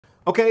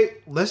Okay,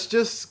 let's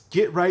just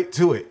get right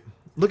to it.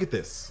 Look at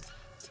this.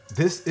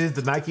 This is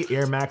the Nike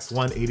Air Max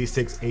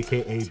 186,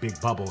 aka Big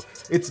Bubble.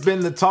 It's been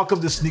the talk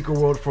of the sneaker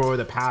world for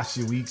the past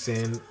few weeks,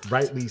 and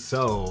rightly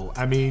so.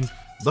 I mean,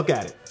 look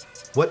at it.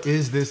 What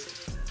is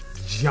this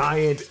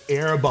giant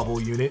air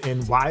bubble unit,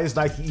 and why is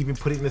Nike even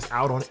putting this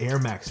out on Air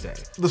Max Day?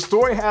 The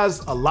story has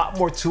a lot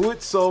more to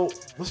it, so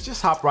let's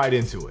just hop right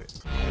into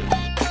it.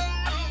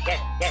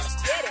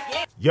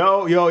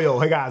 Yo,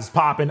 hey guys,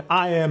 poppin'.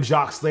 I am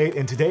Jacques Slade,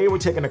 and today we're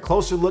taking a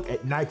closer look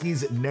at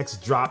Nike's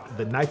next drop,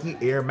 the Nike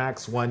Air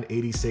Max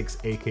 186,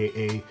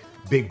 aka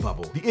Big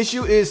Bubble. The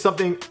issue is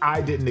something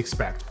I didn't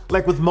expect.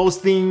 Like with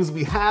most things,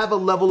 we have a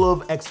level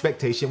of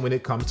expectation when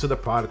it comes to the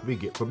product we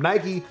get from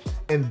Nike,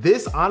 and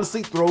this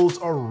honestly throws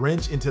a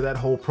wrench into that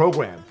whole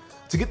program.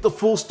 To get the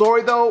full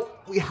story though,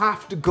 we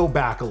have to go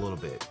back a little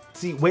bit.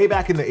 See, way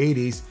back in the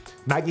 80s,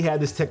 Nike had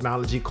this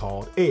technology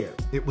called Air.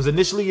 It was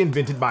initially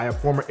invented by a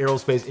former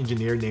aerospace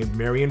engineer named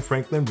Marion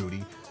Franklin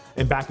Rudy,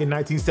 and back in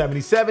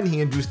 1977,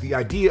 he introduced the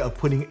idea of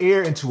putting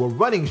air into a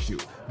running shoe.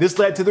 This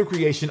led to the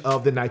creation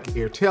of the Nike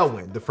Air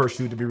Tailwind, the first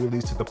shoe to be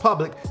released to the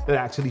public that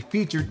actually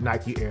featured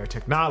Nike Air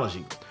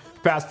technology.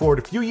 Fast forward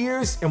a few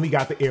years, and we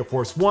got the Air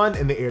Force One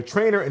and the Air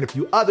Trainer and a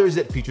few others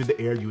that featured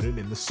the Air unit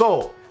in the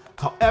sole.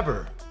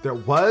 However, there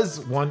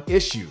was one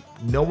issue.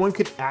 No one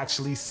could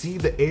actually see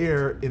the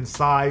air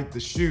inside the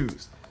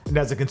shoes. And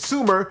as a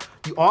consumer,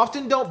 you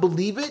often don't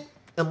believe it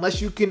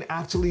unless you can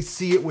actually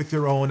see it with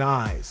your own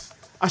eyes.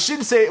 I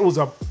shouldn't say it was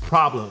a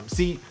problem.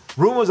 See,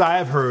 rumors I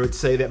have heard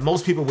say that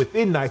most people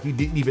within Nike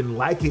didn't even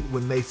like it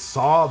when they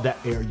saw that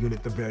Air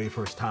unit the very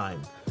first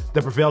time.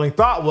 The prevailing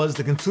thought was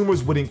the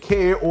consumers wouldn't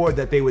care, or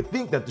that they would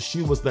think that the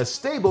shoe was less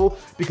stable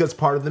because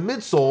part of the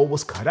midsole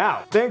was cut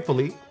out.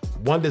 Thankfully,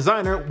 one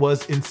designer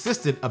was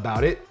insistent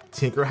about it,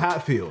 Tinker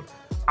Hatfield.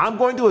 I'm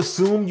going to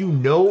assume you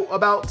know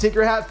about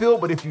Tinker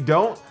Hatfield, but if you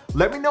don't,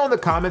 let me know in the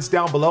comments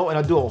down below and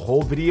I'll do a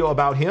whole video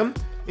about him.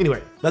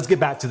 Anyway, let's get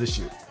back to the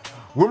shoe.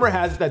 Rumor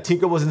has it that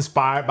Tinker was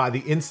inspired by the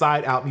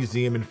Inside Out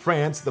Museum in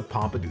France, the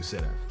Pompidou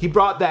Center. He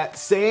brought that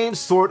same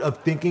sort of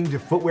thinking to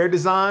footwear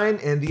design,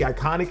 and the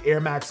iconic Air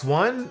Max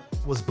 1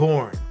 was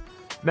born.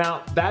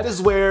 Now, that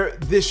is where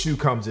this shoe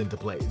comes into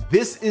play.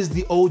 This is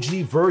the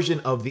OG version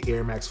of the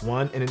Air Max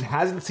 1, and it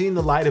hasn't seen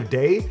the light of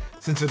day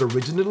since it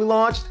originally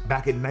launched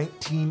back in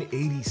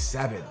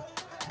 1987.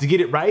 To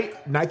get it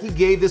right, Nike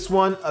gave this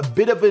one a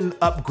bit of an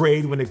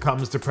upgrade when it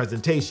comes to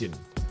presentation.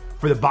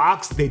 For the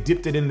box, they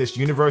dipped it in this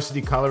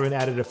university color and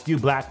added a few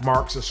black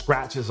marks or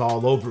scratches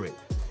all over it.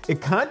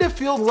 It kind of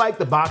feels like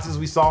the boxes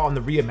we saw on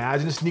the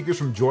reimagined sneakers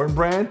from Jordan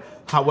brand.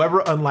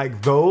 However,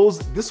 unlike those,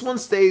 this one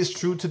stays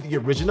true to the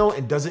original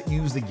and doesn't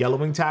use the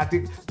yellowing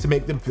tactic to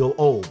make them feel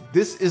old.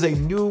 This is a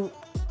new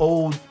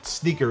old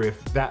sneaker,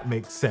 if that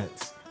makes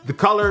sense. The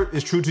color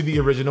is true to the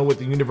original, with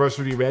the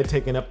university red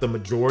taking up the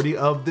majority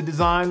of the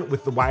design,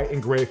 with the white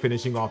and gray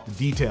finishing off the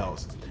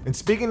details. And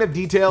speaking of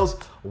details,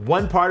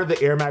 one part of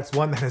the Air Max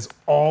 1 that has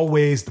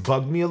always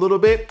bugged me a little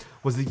bit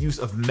was the use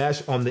of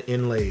mesh on the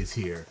inlays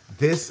here.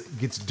 This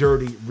gets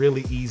dirty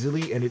really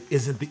easily, and it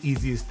isn't the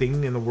easiest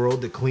thing in the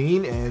world to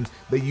clean, and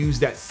they use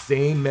that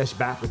same mesh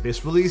back with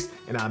this release,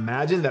 and I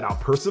imagine that I'll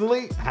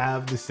personally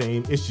have the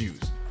same issues.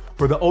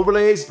 For the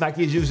overlays,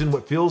 Nike is using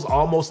what feels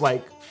almost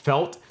like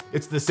felt.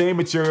 It's the same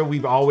material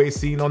we've always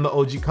seen on the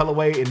OG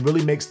colorway and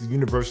really makes the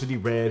university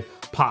red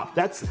pop.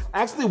 That's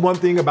actually one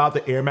thing about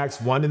the Air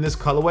Max 1 in this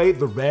colorway.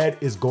 The red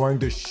is going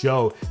to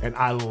show, and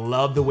I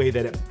love the way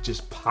that it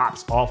just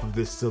pops off of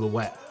this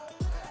silhouette.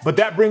 But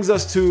that brings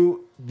us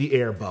to the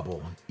Air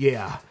Bubble.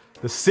 Yeah,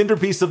 the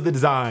centerpiece of the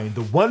design,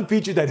 the one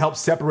feature that helped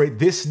separate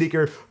this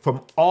sneaker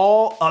from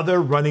all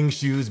other running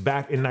shoes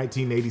back in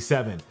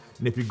 1987.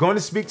 And if you're going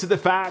to speak to the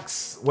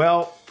facts,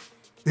 well,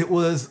 it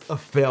was a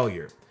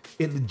failure.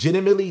 It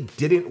legitimately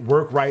didn't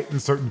work right in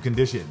certain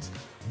conditions.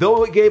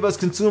 Though it gave us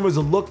consumers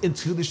a look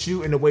into the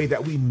shoe in a way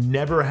that we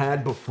never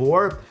had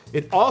before,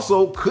 it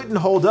also couldn't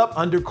hold up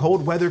under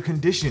cold weather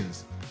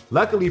conditions.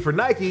 Luckily for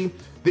Nike,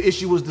 the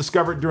issue was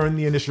discovered during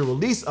the initial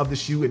release of the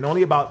shoe, and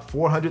only about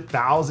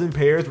 400,000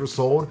 pairs were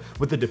sold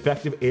with the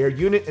defective Air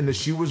unit, and the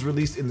shoe was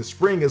released in the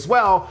spring as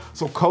well,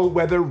 so cold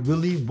weather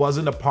really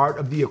wasn't a part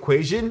of the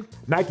equation.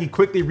 Nike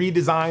quickly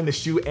redesigned the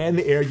shoe and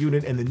the Air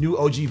unit, and the new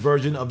OG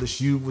version of the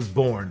shoe was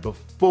born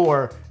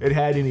before it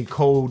had any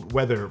cold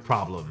weather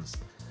problems.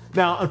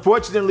 Now,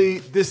 unfortunately,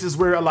 this is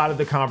where a lot of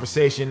the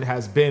conversation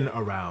has been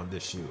around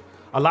this shoe.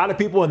 A lot of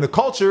people in the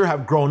culture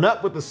have grown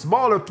up with the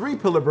smaller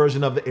 3-pillar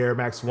version of the Air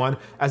Max 1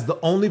 as the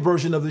only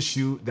version of the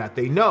shoe that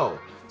they know.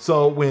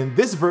 So when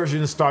this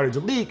version started to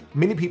leak,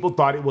 many people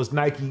thought it was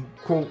Nike,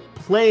 quote,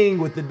 playing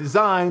with the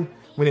design,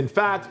 when in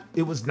fact,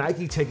 it was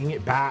Nike taking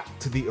it back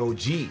to the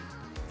OG.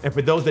 And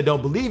for those that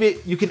don't believe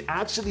it, you can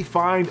actually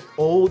find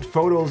old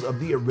photos of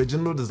the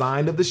original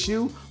design of the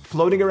shoe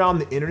floating around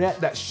the internet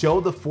that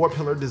show the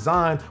 4-pillar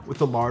design with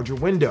the larger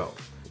window.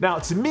 Now,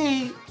 to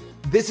me,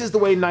 this is the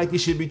way Nike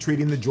should be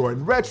treating the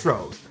Jordan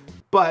Retros,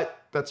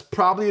 but that's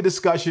probably a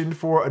discussion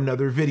for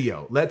another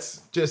video.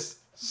 Let's just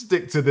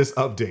stick to this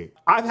update.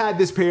 I've had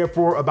this pair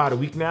for about a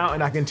week now,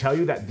 and I can tell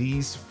you that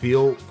these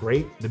feel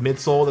great. The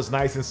midsole is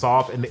nice and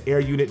soft, and the air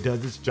unit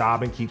does its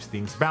job and keeps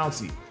things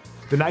bouncy.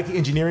 The Nike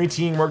engineering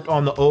team worked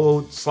on the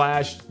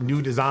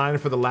old/new design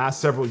for the last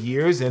several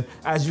years, and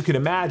as you can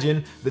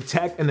imagine, the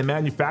tech and the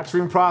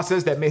manufacturing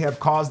process that may have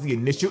caused the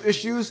initial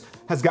issues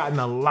has gotten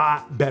a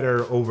lot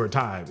better over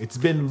time. It's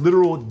been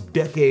literal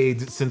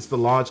decades since the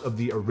launch of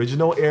the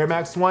original Air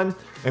Max 1,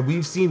 and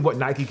we've seen what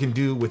Nike can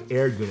do with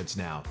air units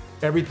now.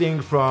 Everything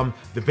from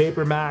the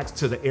Vapor Max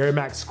to the Air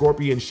Max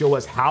Scorpion show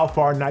us how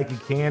far Nike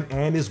can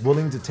and is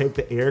willing to take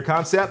the air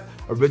concept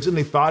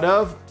originally thought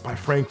of by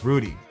Frank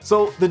Rudy.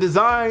 So the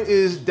design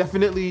is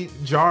definitely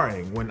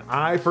jarring. When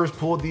I first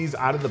pulled these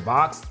out of the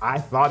box, I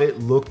thought it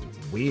looked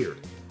weird.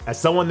 As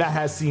someone that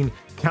has seen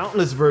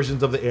countless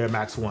versions of the Air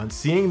Max 1,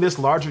 seeing this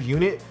larger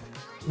unit,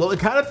 well, it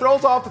kind of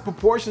throws off the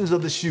proportions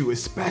of the shoe,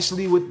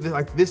 especially with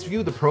like this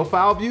view, the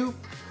profile view.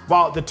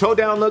 While the toe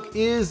down look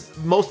is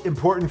most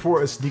important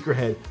for a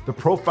sneakerhead, the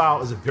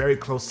profile is a very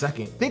close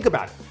second. Think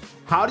about it.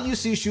 How do you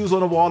see shoes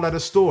on a wall at a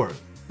store?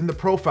 In the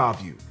profile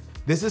view.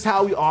 This is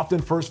how we often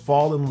first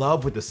fall in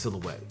love with the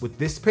silhouette. With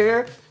this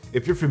pair,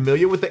 if you're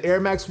familiar with the Air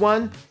Max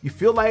 1, you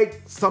feel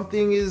like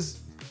something is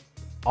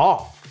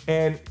off.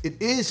 And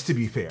it is, to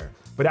be fair.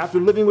 But after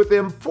living with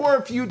them for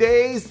a few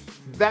days,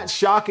 that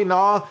shock and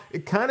awe,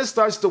 it kind of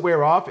starts to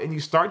wear off, and you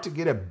start to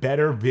get a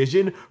better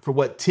vision for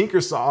what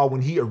Tinker saw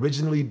when he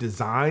originally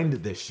designed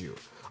this shoe.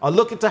 A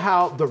look into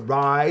how the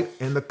ride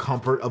and the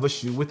comfort of a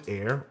shoe with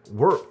air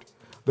worked.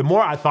 The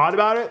more I thought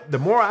about it, the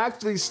more I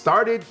actually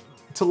started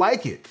to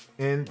like it.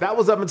 And that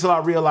was up until I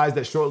realized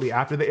that shortly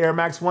after the Air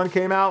Max 1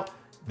 came out,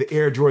 the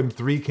Air Jordan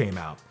 3 came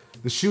out.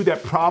 The shoe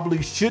that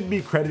probably should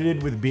be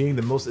credited with being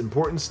the most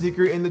important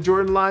sneaker in the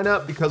Jordan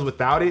lineup, because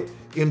without it,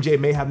 MJ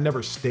may have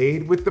never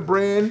stayed with the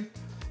brand.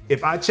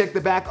 If I check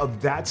the back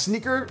of that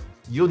sneaker,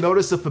 you'll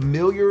notice a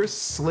familiar,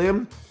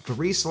 slim,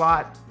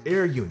 3-slot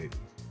air unit.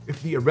 If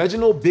the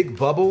original big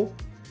bubble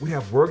would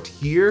have worked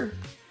here,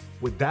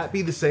 would that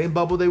be the same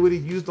bubble they would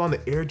have used on the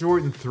Air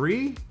Jordan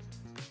 3?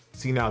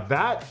 See, now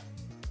that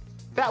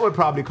would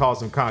probably cause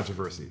some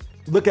controversy.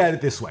 Look at it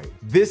this way.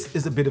 This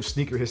is a bit of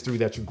sneaker history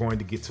that you're going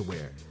to get to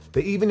wear.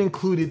 They even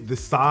included the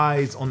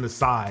size on the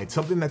side,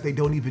 something that they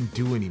don't even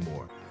do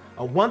anymore.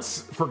 A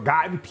once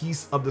forgotten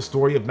piece of the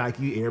story of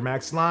Nike Air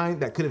Max line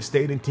that could have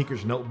stayed in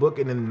Tinker's notebook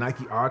and in the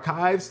Nike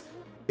archives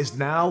is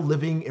now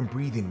living and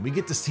breathing. We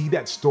get to see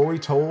that story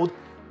told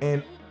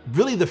and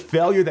really the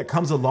failure that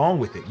comes along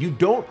with it. You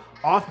don't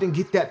often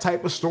get that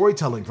type of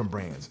storytelling from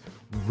brands.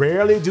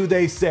 Rarely do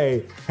they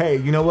say, hey,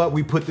 you know what?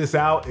 We put this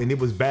out and it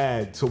was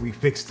bad, so we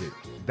fixed it.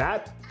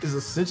 That is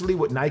essentially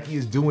what Nike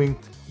is doing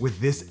with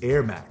this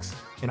Air Max.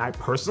 And I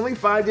personally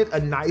find it a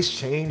nice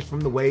change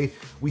from the way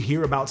we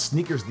hear about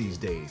sneakers these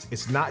days.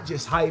 It's not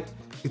just hype,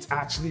 it's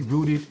actually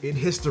rooted in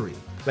history.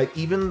 Like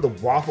even the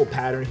waffle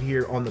pattern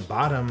here on the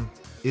bottom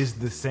is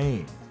the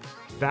same.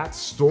 That's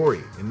story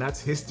and that's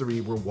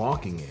history we're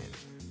walking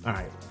in. All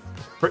right.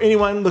 For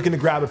anyone looking to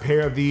grab a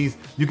pair of these,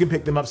 you can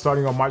pick them up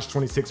starting on March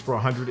 26th for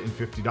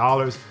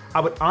 $150. I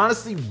would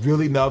honestly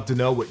really love to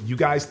know what you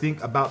guys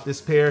think about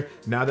this pair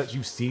now that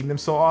you've seen them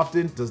so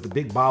often. Does the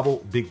big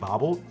bubble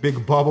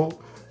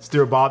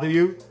still bother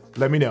you?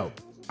 Let me know.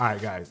 All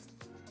right, guys,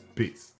 peace.